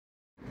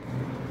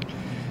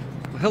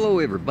Hello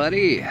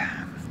everybody,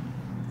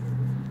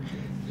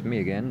 it's me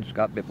again,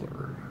 Scott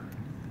Bibler.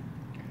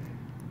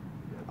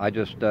 I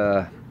just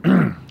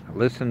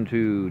listened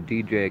to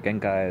DJ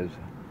Genki's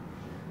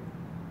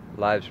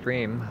live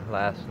stream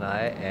last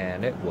night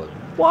and it was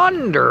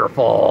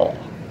wonderful.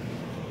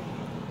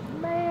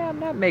 Man,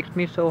 that makes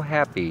me so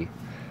happy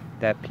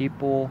that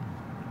people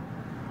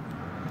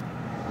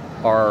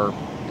are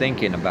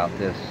thinking about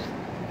this,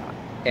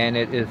 and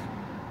it is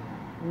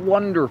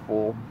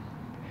wonderful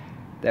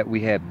that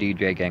we have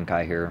DJ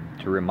Genki here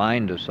to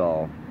remind us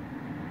all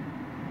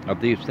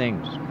of these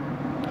things.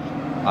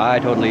 I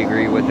totally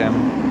agree with him.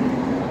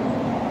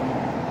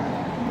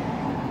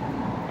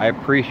 I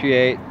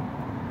appreciate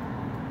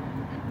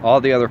all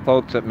the other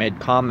folks that made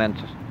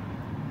comments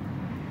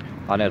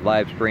on his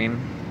live stream.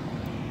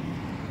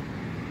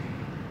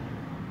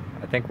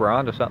 I think we're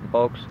on to something,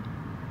 folks.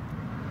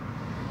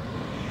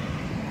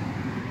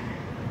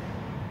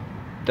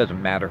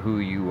 Doesn't matter who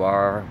you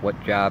are, what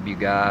job you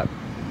got,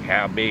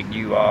 how big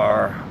you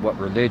are, what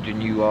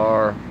religion you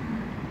are,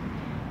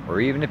 or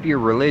even if you're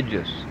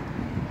religious.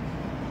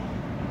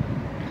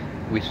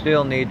 We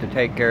still need to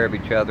take care of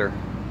each other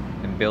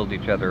and build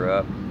each other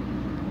up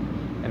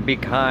and be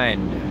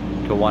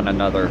kind to one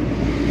another.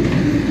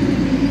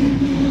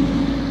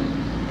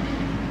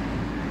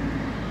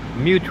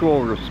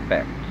 Mutual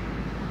respect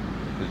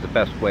is the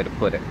best way to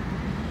put it.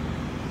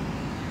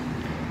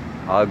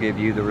 I'll give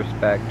you the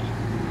respect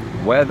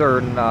whether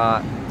or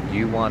not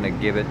you want to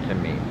give it to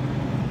me.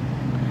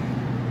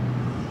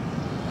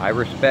 I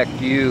respect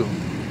you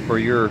for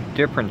your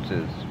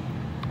differences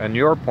and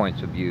your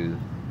points of view,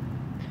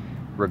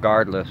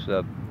 regardless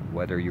of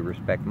whether you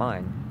respect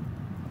mine.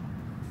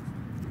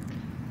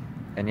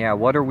 And yeah,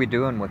 what are we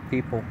doing with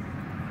people?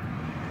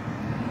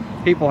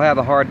 People have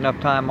a hard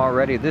enough time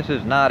already. This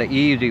is not an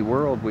easy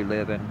world we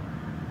live in.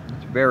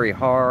 It's a very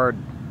hard,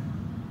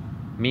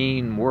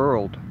 mean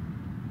world.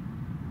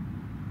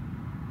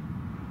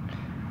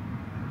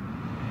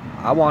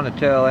 I want to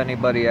tell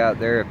anybody out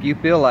there, if you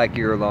feel like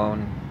you're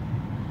alone,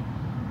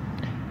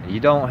 you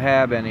don't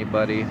have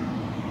anybody,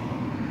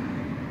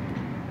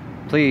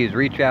 please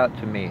reach out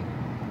to me.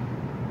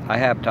 I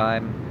have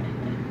time.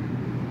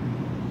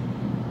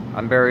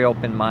 I'm very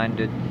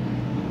open-minded.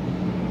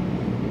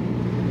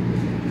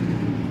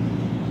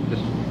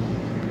 Just,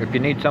 if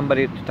you need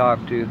somebody to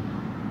talk to,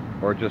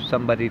 or just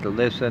somebody to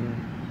listen,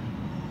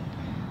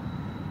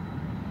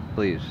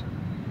 please.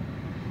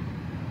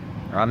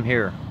 I'm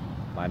here.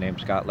 My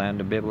name's Scott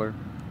Bibler.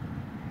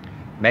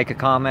 Make a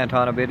comment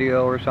on a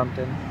video or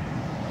something,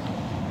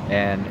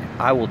 and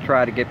I will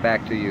try to get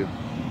back to you.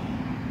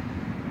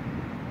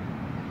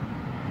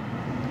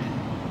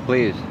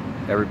 Please,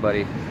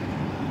 everybody,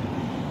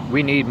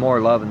 we need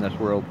more love in this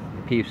world,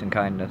 peace and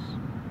kindness.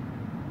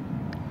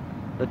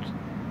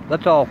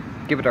 Let's all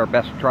give it our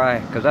best try,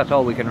 because that's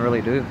all we can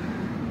really do.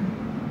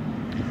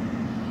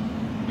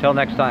 Till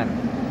next time,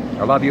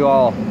 I love you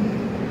all.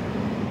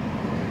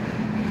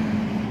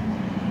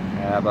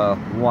 Have a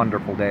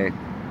wonderful day.